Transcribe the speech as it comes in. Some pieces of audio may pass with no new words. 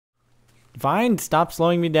Fine, stop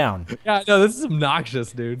slowing me down. Yeah, no, this is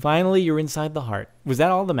obnoxious, dude. Finally, you're inside the heart. Was that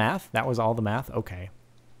all the math? That was all the math? Okay.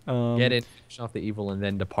 Get it, finish off the evil, and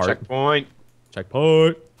then depart. Checkpoint.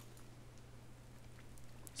 Checkpoint.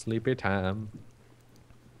 Sleepy time.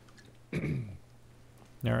 All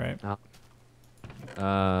right.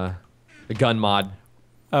 The gun mod.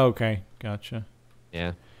 Okay, gotcha.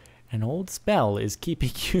 Yeah. An old spell is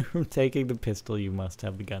keeping you from taking the pistol. You must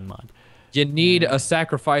have the gun mod. You need a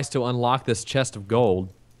sacrifice to unlock this chest of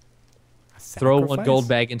gold. Throw one gold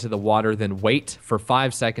bag into the water, then wait for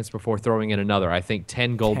 5 seconds before throwing in another. I think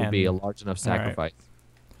 10 gold would be a large enough sacrifice.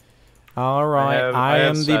 All right, I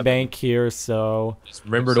am the 7. bank here, so Just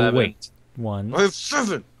remember to wait. 1, I have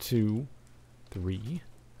 7. 2, 3,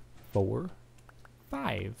 4,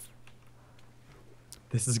 5.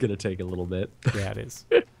 This is gonna take a little bit. Yeah, it is.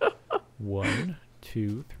 1,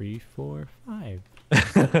 2, 3, 4, 5.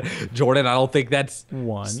 Jordan, I don't think that's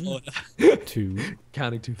 1, 2,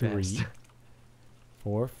 counting too 3, fast.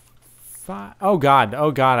 4, 5. Oh God! Oh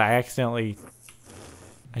God! I accidentally.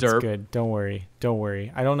 That's Derp. good. Don't worry. Don't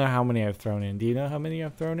worry. I don't know how many I've thrown in. Do you know how many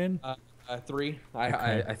I've thrown in? 3.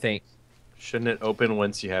 Okay. I think. Shouldn't it open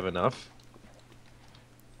once you have enough?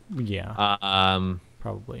 Yeah.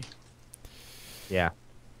 Probably. Yeah.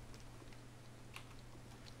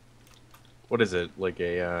 What is it? Like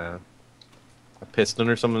a piston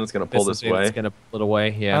or something that's gonna pull this way? It's gonna pull it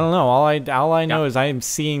away. Yeah. I don't know. All I know is I am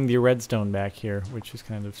seeing the redstone back here, which is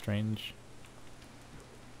kind of strange.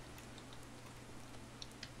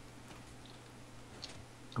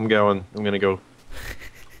 I'm going. I'm gonna go.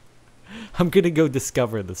 I'm gonna go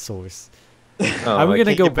discover the source. Oh, I'm I gonna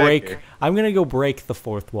can't go get back break. here. I'm gonna go break the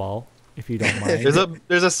fourth wall, if you don't mind.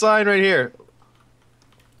 There's a sign right here.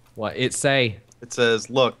 What it say? It says,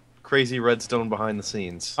 "Look, crazy redstone behind the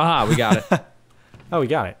scenes." Ah, we got it. Oh, we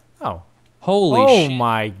got it. Oh. Holy Oh shit.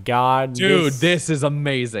 my God, Dude, this is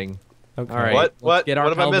amazing. Okay. All right, What? let's get our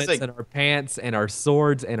What am I helmets missing? and our pants and our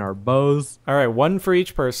swords and our bows. All right, one for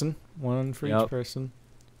each person. One for each Yep. person.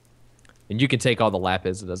 And you can take all the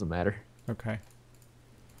lapis, it doesn't matter. Okay.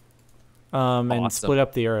 And Awesome. split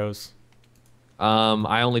up the arrows.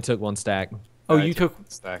 I only took 1 stack. Oh, I you took took.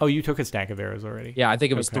 a stack. Oh, you took a stack of arrows already. Yeah, I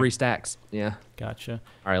think it was Okay. 3 stacks. Yeah. Gotcha.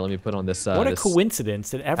 All right, let me put on this. What a this-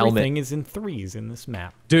 coincidence that everything is in 3s in this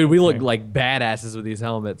map. Dude, we look Okay. like badasses with these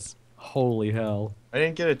helmets. Holy hell. I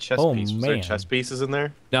didn't get a chest Oh, piece. Was there man. chest pieces in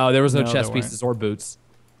there? No, there was no No, chest there weren't. pieces or boots.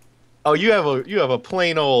 Oh, you have a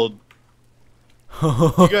plain old.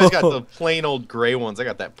 You guys got the plain old gray ones. I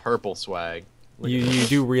got that purple swag. Look at You this.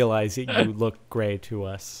 do realize that you look gray to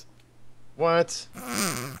us. What?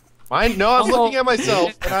 I'm looking at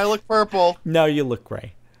myself and I look purple. No, you look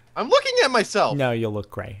gray. I'm looking at myself. No, you look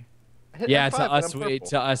gray. I hit Yeah, F5 to and us, I'm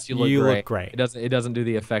purple. you look You great. look great. It doesn't do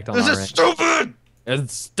the effect on This our is end. stupid.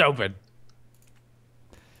 It's stupid.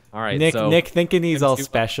 All right, Nick, so Nick thinking he's all to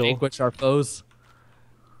special. vanquish our foes.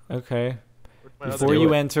 Okay. My other Before dude?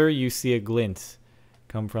 you enter, you see a glint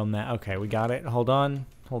come from that. Okay, we got it. Hold on.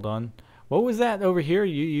 Hold on. What was that over here?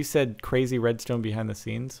 You said crazy redstone behind the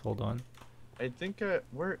scenes. Hold on. I think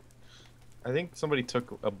I think somebody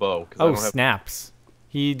took a bow. 'Cause I Oh, don't have, snaps.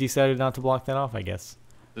 He decided not to block that off, I guess.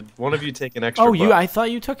 Did one of you take an extra Oh, bow? I thought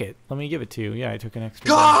you took it. Let me give it to you. Yeah, I took an extra.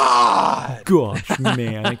 God! Gosh,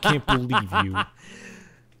 man, I can't believe you.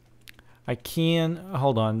 I can.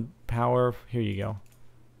 Hold on. Power. Here you go.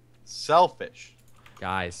 Selfish.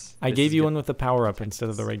 Guys, I this gave is you good. one with the power up instead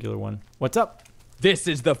of the regular one. What's up? This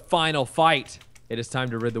is the final fight. It is time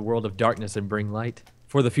to rid the world of darkness and bring light.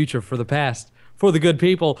 For the future, for the past, for the good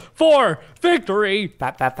people, for victory!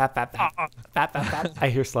 Bap, bap, bap, bap, bap. Bap, bap, bap. I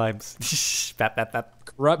hear slimes. Bap, bap, bap.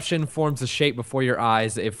 Corruption forms a shape before your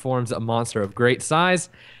eyes. It forms a monster of great size.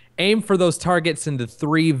 Aim for those targets in the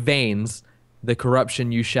 3 veins. The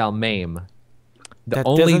corruption you shall maim. That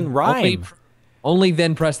doesn't rhyme. Only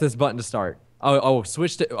then press this button to start.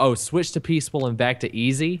 Switch to peaceful and back to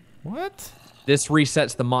easy. What? This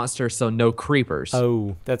resets the monster so no creepers.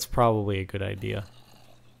 Oh, that's probably a good idea.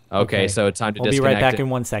 Okay, so it's time to I'll be disconnect right back it. in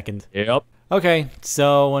 1 second. Yep. Okay,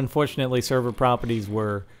 so unfortunately server properties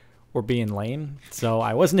were being lame, so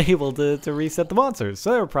I wasn't able to reset the monsters.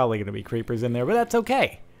 So there were probably going to be creepers in there, but that's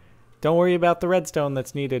okay. Don't worry about the redstone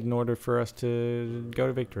that's needed in order for us to go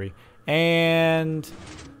to victory. And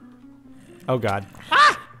oh god.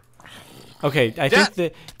 Okay, I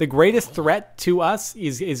think the greatest threat to us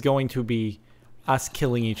is going to be us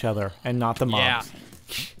killing each other and not the mobs.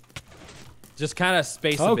 Yeah. Just kind of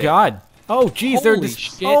space a Oh bit. god. Oh geez, they're Holy just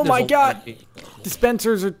shit, oh there's my a lot god. of people.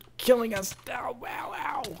 Dispensers are killing us. Ow, ow,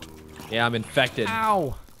 ow. Yeah, I'm infected.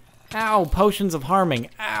 Ow. Ow, potions of harming.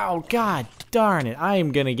 Ow, god darn it. I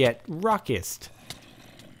am gonna get ruckused.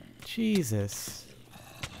 Jesus.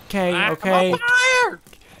 Okay, I'm okay. on fire!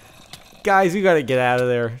 Guys, you gotta get out of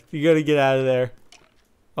there. You gotta get out of there.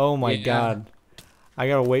 Oh my Yeah. god. I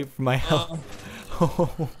gotta wait for my health.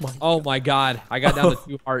 Oh my god. I got down to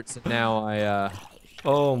 2 hearts and now I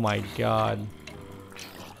Oh my god.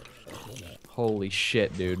 holy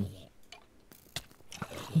shit, dude.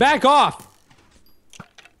 Back off!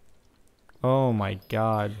 Oh my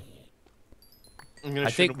god. I'm gonna I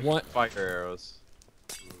shoot think him one- with fire arrows.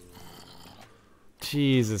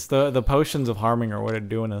 Jesus, the potions of harming are what are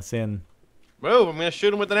doing us in. Move! I'm gonna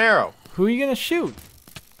shoot him with an arrow. Who are you gonna shoot?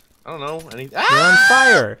 I don't know. You're on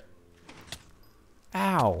fire.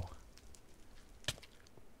 Ow.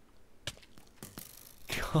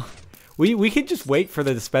 God. We could just wait for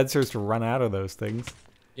the dispensers to run out of those things.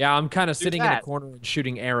 Yeah, I'm kind of Do sitting in a that. corner and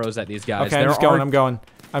shooting arrows at these guys. Okay, I'm just going. I'm going.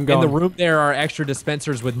 I'm going. In the room there are extra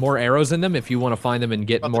dispensers with more arrows in them if you want to find them and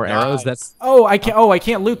get About more to die. arrows. That's Oh, I can't. Oh, I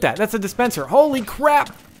can't loot that. That's a dispenser. Holy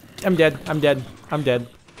crap! I'm dead. I'm dead. I'm dead.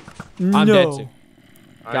 I'm no. dead too.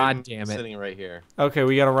 God I'm damn it. Sitting right here. Okay,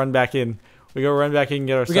 we gotta run back in. We gotta run back in and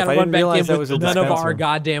get our We stuff. gotta I run didn't back realize in that was a with none dispenser. of our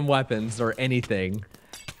goddamn weapons or anything.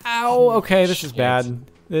 Ow. Okay, this is Shit. bad.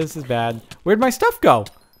 This is bad. Where'd my stuff go?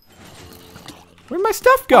 Where'd my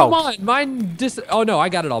stuff go? Come on, mine oh no, I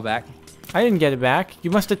got it all back. I didn't get it back.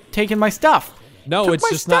 You must have taken my stuff. No, Took it's my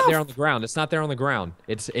just not there stuff. on the ground. It's not there on the ground.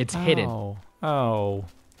 It's hidden. Oh. Oh. Oh,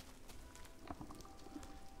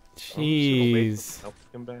 wait. Jeez. Nope,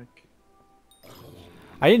 come back.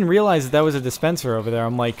 I didn't realize that was a dispenser over there.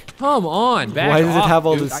 I'm like, Come on, back why does it off, have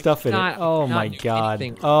all dude. this I stuff in it? cannot- Oh cannot my do god.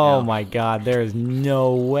 anything right Oh now. my god. There is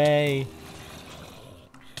no way.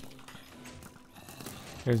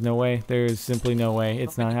 There's no way. There is simply no way.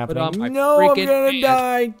 It's not Put on my happening. No, I'm freaking gonna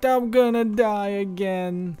pants. die. I'm gonna die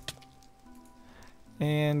again.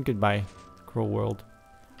 And goodbye, cruel world.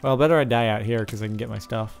 Well, better I die out here because I can get my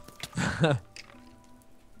stuff.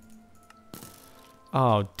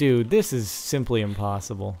 Oh, dude, this is simply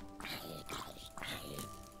impossible.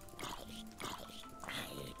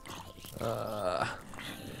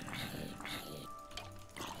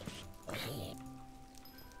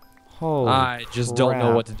 Holy I just don't know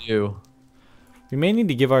crap. what to do. We may need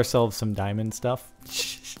to give ourselves some diamond stuff.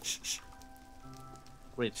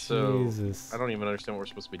 Wait, so Jesus. I don't even understand what we're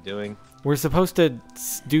supposed to be doing. We're supposed to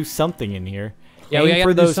do something in here. Yeah, we Aim gotta for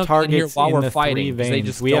do those something in here targets while in we're the fighting, three 'cause they veins.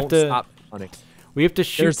 just We don't have to. stop running. We have to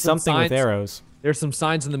shoot There's some something with signs. arrows. There's some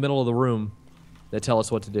signs in the middle of the room that tell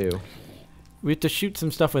us what to do. We have to shoot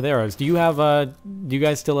some stuff with arrows. Do you have a? Do you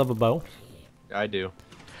guys still have a bow? I do.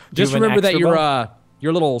 Just have an remember that extra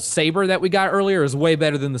your little saber that we got earlier is way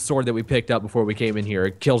better than the sword that we picked up before we came in here.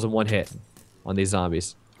 It kills in one hit on these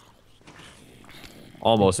zombies.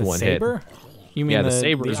 Almost The one saber? hit. You mean Yeah, the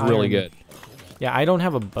saber is really iron- good. Yeah, I don't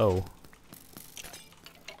have a bow.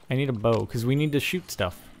 I need a bow because we need to shoot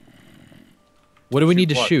stuff. What do we need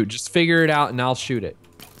to what? shoot? Just figure it out and I'll shoot it.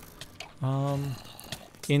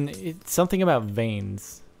 It's something about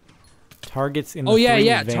veins. Targets in the Oh yeah, three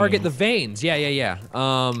yeah. veins. Target the veins. Yeah, yeah,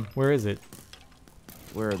 yeah. Where is it?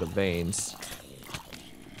 Where are the veins?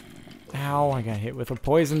 Ow! I got hit with a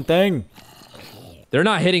poison thing. They're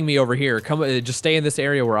not hitting me over here. Come, just stay in this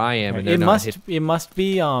area where I am, and they're It not must. hit- It must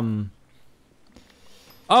be. Oh,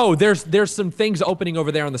 there's some things opening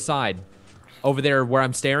over there on the side, over there where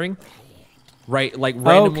I'm staring. Right, like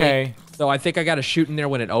randomly. Okay. So I think I got to shoot in there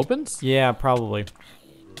when it opens. Yeah, probably.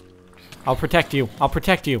 I'll protect you. I'll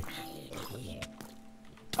protect you.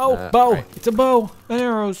 Oh, bow! right. It's a bow.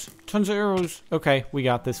 Arrows. Tons of arrows. Okay, we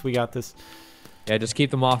got this. We got this. Yeah, just keep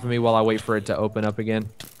them off of me while I wait for it to open up again.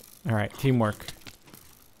 All right, teamwork.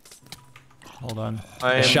 Hold on.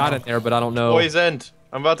 I I am shot it there, but I don't know. poisoned.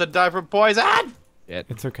 I'm about to die from poison. Shit.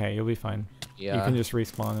 It's okay. You'll be fine. You Yeah. can just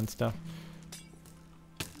respawn and stuff.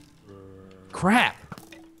 Crap.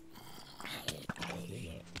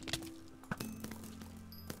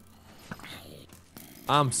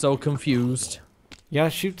 I'm so confused. You gotta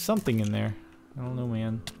shoot something in there. I don't know,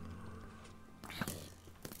 man.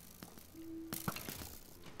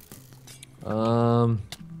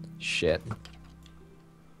 Shit.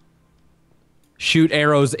 Shoot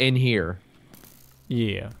arrows in here.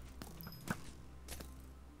 Yeah.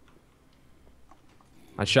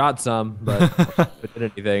 I shot some, but it did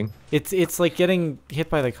anything. It's like getting hit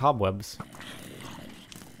by the cobwebs.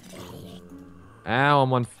 Ow,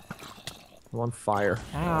 I'm on fire.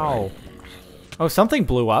 Ow. Oh, something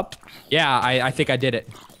blew up. Yeah, I think I did it.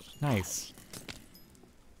 Nice.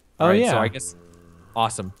 Oh, Alright, yeah. so I guess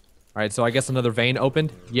awesome. Alright, so I guess another vein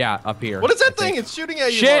opened. Yeah, up here. What is I that think. thing? It's shooting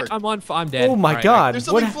at you. Shit, Mark. I'm dead. Oh my Alright, god. There's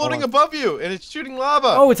What something floating above you, and it's shooting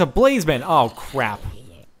lava. Oh, it's a blaze man. Oh, crap.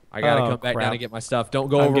 I gotta Oh, come back down crap. and get my stuff. Don't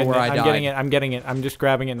go I'm over getting where it. I I'm died. getting it. I'm getting it. I'm just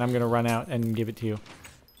grabbing it and I'm gonna run out and give it to you.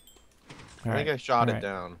 I think I shot it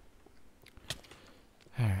down.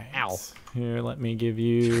 All right. Ow. Here, let me give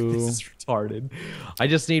you. This is retarded. I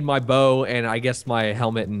just need my bow and I guess my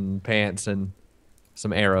helmet and pants and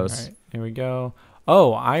some arrows. All right. Here we go.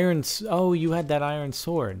 Oh, Oh, you had that iron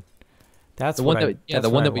sword. That's The one what that the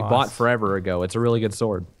one that we bought forever ago. It's a really good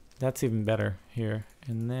sword. That's even better. Here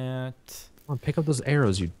and that. Come on, pick up those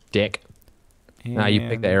arrows, you dick. Nah, you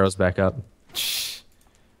pick the arrows back up.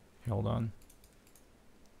 Hold on.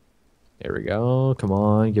 There we go. Come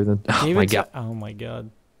on, give them. Oh my god. Oh my god.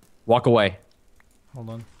 Walk away. Hold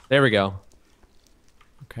on. There we go.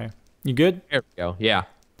 Okay. You good? There we go. Yeah.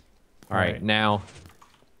 All right. Now.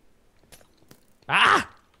 Ah!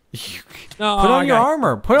 No, Put on your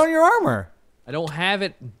armor. Put on your armor. I don't have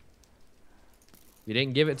it. You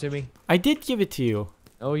didn't give it to me. I did give it to you.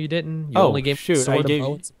 No, you didn't. You only gave me a sword, a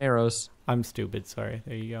bow, and some arrows. I'm stupid. Sorry.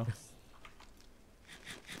 There you go.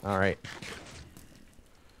 All right.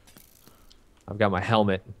 I've got my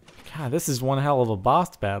helmet. God, this is one hell of a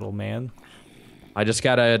boss battle, man. I just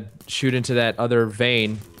gotta shoot into that other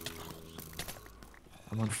vein.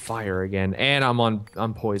 I'm on fire again, and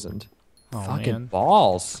I'm poisoned. Oh, Fucking man.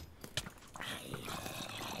 balls.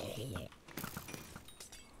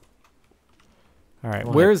 All right,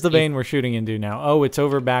 where's the vein we're shooting into now? Oh, it's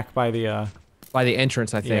over back by the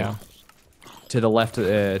entrance, I think. Yeah. To the left, to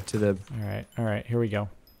the. All right, here we go.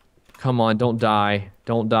 Come on, don't die.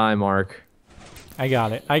 Don't die, Mark. I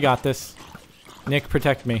got it. I got this. Nick,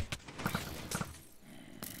 protect me.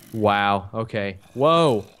 Wow, okay.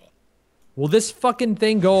 Whoa. Will this fucking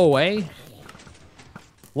thing go away?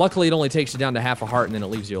 Luckily, it only takes you down to half a heart and then it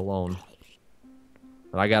leaves you alone.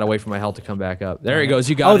 But I gotta wait for my health to come back up. There it goes.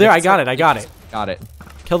 You got it. Oh, there. I got it. I got it. Got it.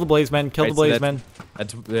 Kill the blaze men. Kill the blaze men.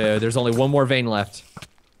 That's there's only one more vein left.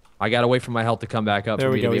 I gotta wait for my health to come back up.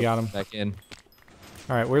 There we go. We got him. Back in.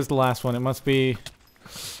 All right. Where's the last one? It must be.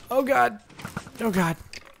 Oh god. Oh god.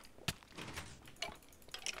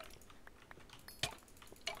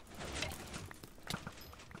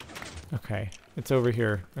 Okay. It's over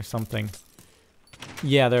here or something.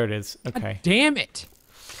 Yeah, there it is. Okay. God damn it.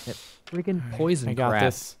 That freaking poison I got crap.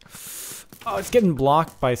 this. Oh, it's getting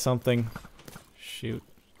blocked by something. Shoot.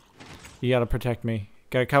 You gotta protect me.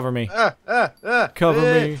 Gotta cover me. Cover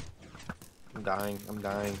me. I'm dying. I'm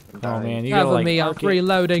dying. I'm Oh dying. man, you gotta Cover like. me, I'm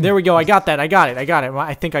reloading. There we go. I got that. I got it. I got it.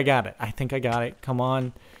 I think I got it. I think I got it. Come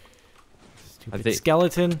on. Stupid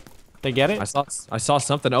skeleton. They get it? I saw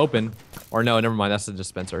something open. Or no, never mind. That's the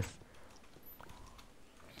dispenser.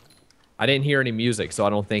 I didn't hear any music, so I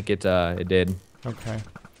don't think it did. Okay.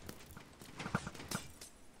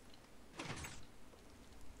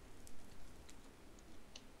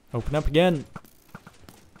 Open up again.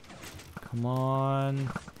 Come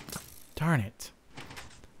on. Darn it.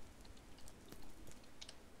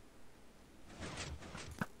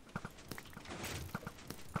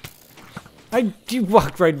 You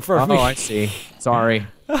walked right in front of me. Oh, I see. Sorry.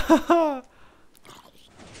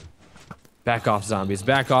 Back off, zombies.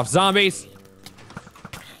 Back off, zombies!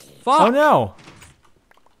 Fuck! Oh no!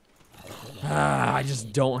 I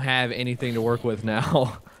just don't have anything to work with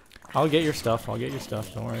now. I'll get your stuff. I'll get your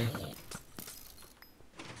stuff. Don't worry.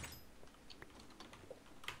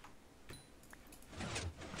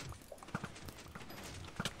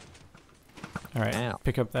 All right. Ow.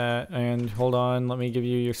 Pick up that and hold on. Let me give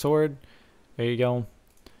you your sword. There you go.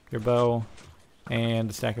 Your bow and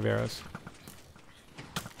a stack of arrows.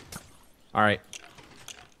 All right.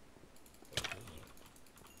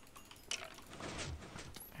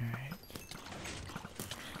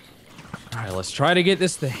 All right, let's try to get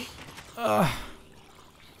this thing.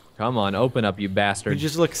 Come on, open up, you bastard. You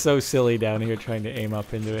just look so silly down here trying to aim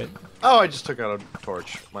up into it. Oh, I just took out a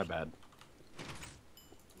torch. My bad.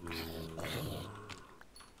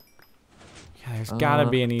 Yeah, there's gotta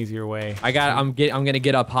be an easier way. I'm gonna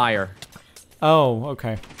get up higher. Oh,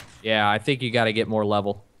 okay. Yeah, I think you gotta get more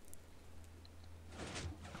level.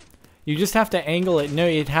 You just have to angle it. No,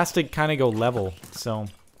 it has to kind of go level. So.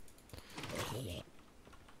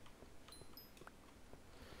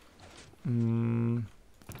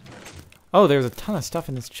 Oh, there's a ton of stuff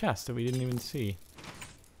in this chest that we didn't even see.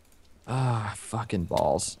 Ah, fucking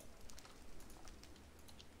balls.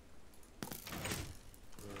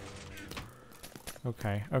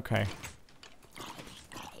 Okay, okay.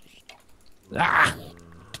 Ah!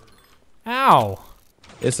 Ow!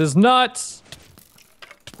 This is nuts!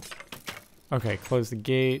 Okay, close the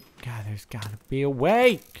gate. God, there's gotta be a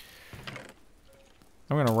way!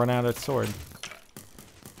 I'm gonna run out of sword.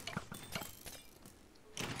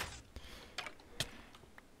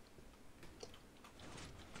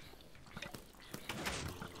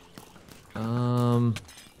 Darn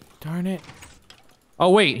it. Oh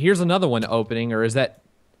wait, here's another one opening, or is that?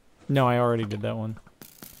 No, I already did that one.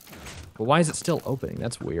 Well, why is it still opening?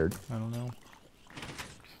 That's weird. I don't know.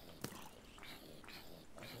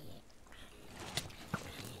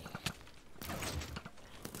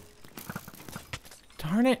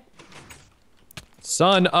 Darn it.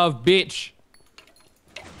 Son of bitch.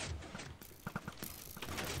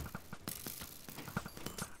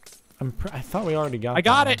 I thought we already got I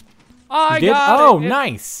got that it. I one. You did? got it. Oh,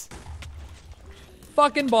 nice.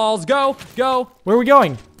 Fucking balls. Go. Go. Where are we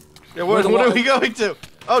going? Yeah, what are we going to?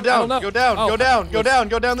 Oh, down. know. Go down. Oh. Go down. Go down.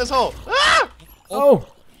 Go down this hole. Ah! Oh.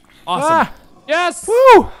 Awesome. Ah. Yes.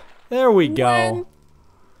 Woo. There we go.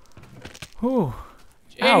 Whew.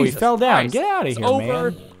 Ow, he Jesus fell down. Christ. Get out of It's here,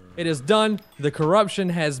 over. man. It is done. The corruption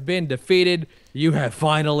has been defeated. You have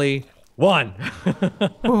finally won.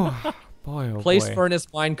 Boy, oh Place boy. furnace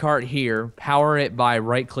minecart here. Power it by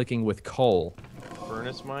right-clicking with coal.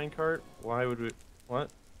 Furnace minecart? Why would we?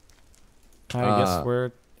 What? I guess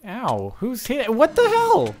we're... Ow. Who's hit? What the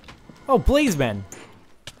hell? Oh, Blazeman.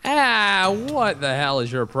 Ah, what the hell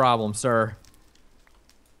is your problem, sir?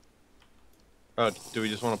 Oh, do we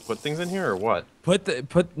just want to put things in here or what?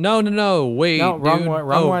 No, wait, No, wrong dude. one.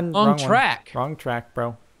 Wrong one. Wrong wrong track. One. Wrong track,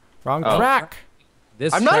 bro. Wrong Oh. track.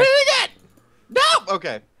 This I'm not track hitting it! No!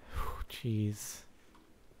 Okay. Jeez.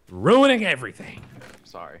 ruining everything.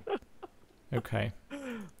 Sorry. Okay.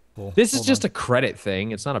 Cool. This is Hold just on. a credit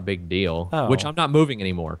thing. It's not a big deal. Oh. Which I'm not moving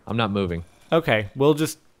anymore. I'm not moving. Okay, we'll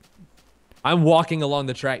just... I'm walking along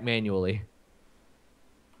the track manually.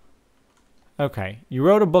 Okay. You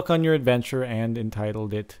wrote a book on your adventure and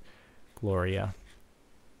entitled it Gloria.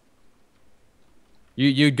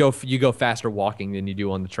 You go faster walking than you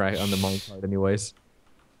do on the track on the minecart, anyways.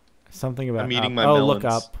 Something about I'm eating up. my Oh, look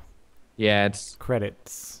melons. up. Yeah, it's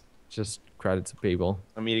Credits. just credits of people.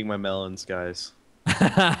 I'm eating my melons, guys.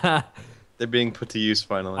 They're being put to use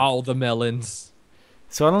finally. All the melons.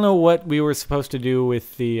 So I don't know what we were supposed to do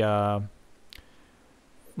with the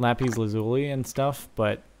lapis lazuli and stuff,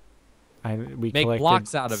 but we Make collected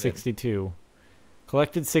blocks out of it. 62.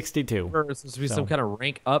 Collected 62. There's supposed to be So. some kind of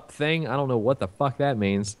rank up thing. I don't know what the fuck that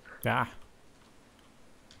means. Ah.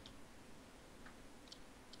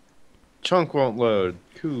 Chunk won't load.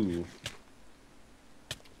 Cool.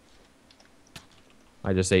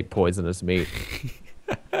 I just ate poisonous meat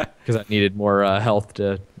because I needed more health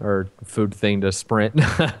or food thing to sprint.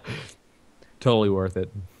 Totally worth it.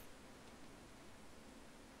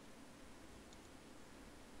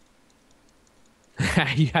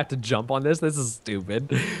 You have to jump on this. This is stupid.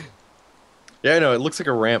 Yeah, I know. It looks like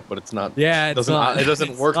a ramp, but it's not. Yeah, it it's doesn't. not. It doesn't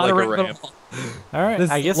It's work not like a at ramp. all. All right,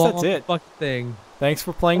 This I guess long that's it. Fucking thing. Thanks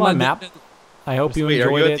for playing Come my on, map. I hope you Wait, are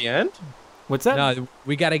enjoyed you it. at the end? What's that? No,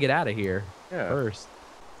 we got to get out of here Yeah. first.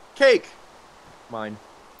 Cake. Mine.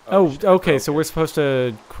 Oh, shit, okay. I So broke we're supposed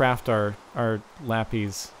to craft our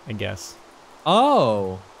lapis, I guess.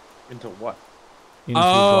 Oh. it. Into what? Into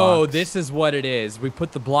Oh, blocks. this is what it is. We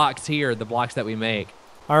put the blocks here, the blocks that we make.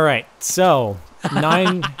 All right. So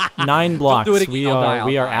nine blocks. Don't do it again. We I'll are die,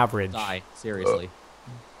 we I'll are die. average. Die. Seriously.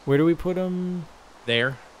 Where do we put them?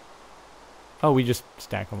 There. Oh, we just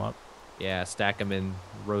stack them up. Yeah, stack them in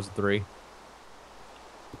rows of 3.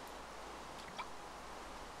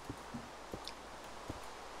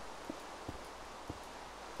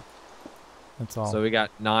 That's all. So we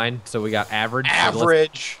got 9. So we got average. So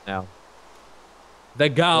Average. now. The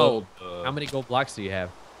gold. Oh, How many gold blocks do you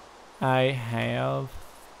have? I have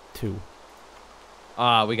 2.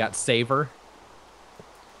 We got saver.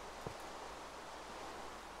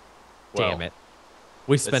 Damn it.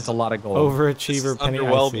 We spent a lot of gold. Overachiever penny. I see.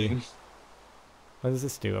 Underwhelming. What does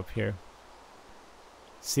this do up here?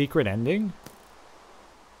 Secret ending?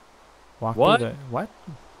 Walk What? through the what?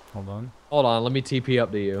 Hold on. Hold on, let me TP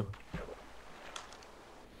up to you.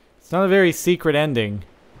 It's not a very secret ending.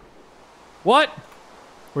 What?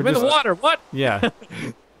 We're I'm in just the water. What? yeah.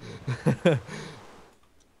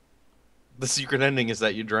 The secret ending is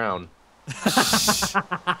that you drown.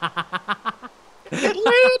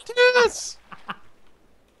 Atlantis!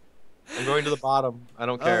 I'm going to the bottom. I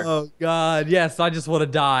don't care. Oh God! Yes, I just want to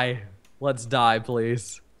die. Let's die,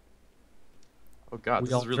 please. Oh God, We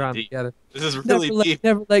this all is really drown deep. together. This is really deep.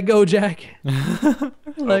 Never let go, Jack. Never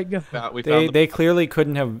let go. We found They clearly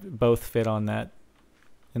couldn't have both fit on that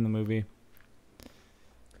in the movie.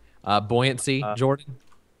 Buoyancy, Jordan.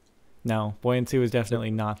 No, buoyancy was definitely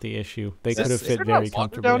not the issue. They could have Is fit there very not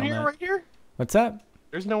water comfortably down on here, that. right here? What's that?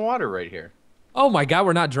 There's no water right here. Oh my God,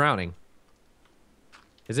 we're not drowning.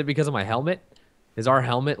 Is it because of my helmet? Is our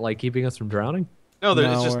helmet like keeping us from drowning? No,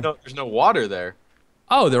 No, it's just we're- there's no water there.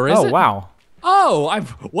 Oh, there isn't. Oh wow. Oh,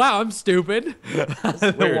 wow, I'm stupid.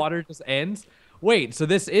 The weird. water just ends. Wait, so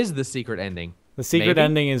this is the secret ending. The secret Maybe?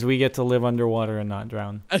 ending is we get to live underwater and not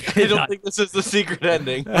drown. I don't think this is the secret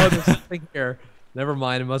ending. Oh, there's something here. Never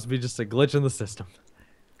mind. It must be just a glitch in the system.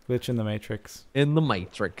 Glitch in the Matrix. In the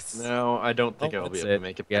Matrix. No, I don't think I'll be that's able to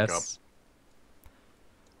make it back up. Yes.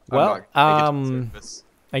 I'm Well, not gonna make it to the surface.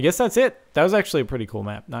 I guess that's it. That was actually a pretty cool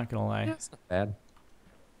map, not gonna lie. Yeah, it's not bad.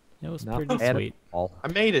 It was Not pretty bad sweet. at all. I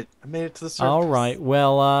made it. I made it to the surface. All right.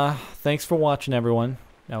 Well, thanks for watching, everyone.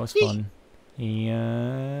 That was fun.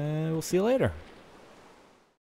 And we'll see you later.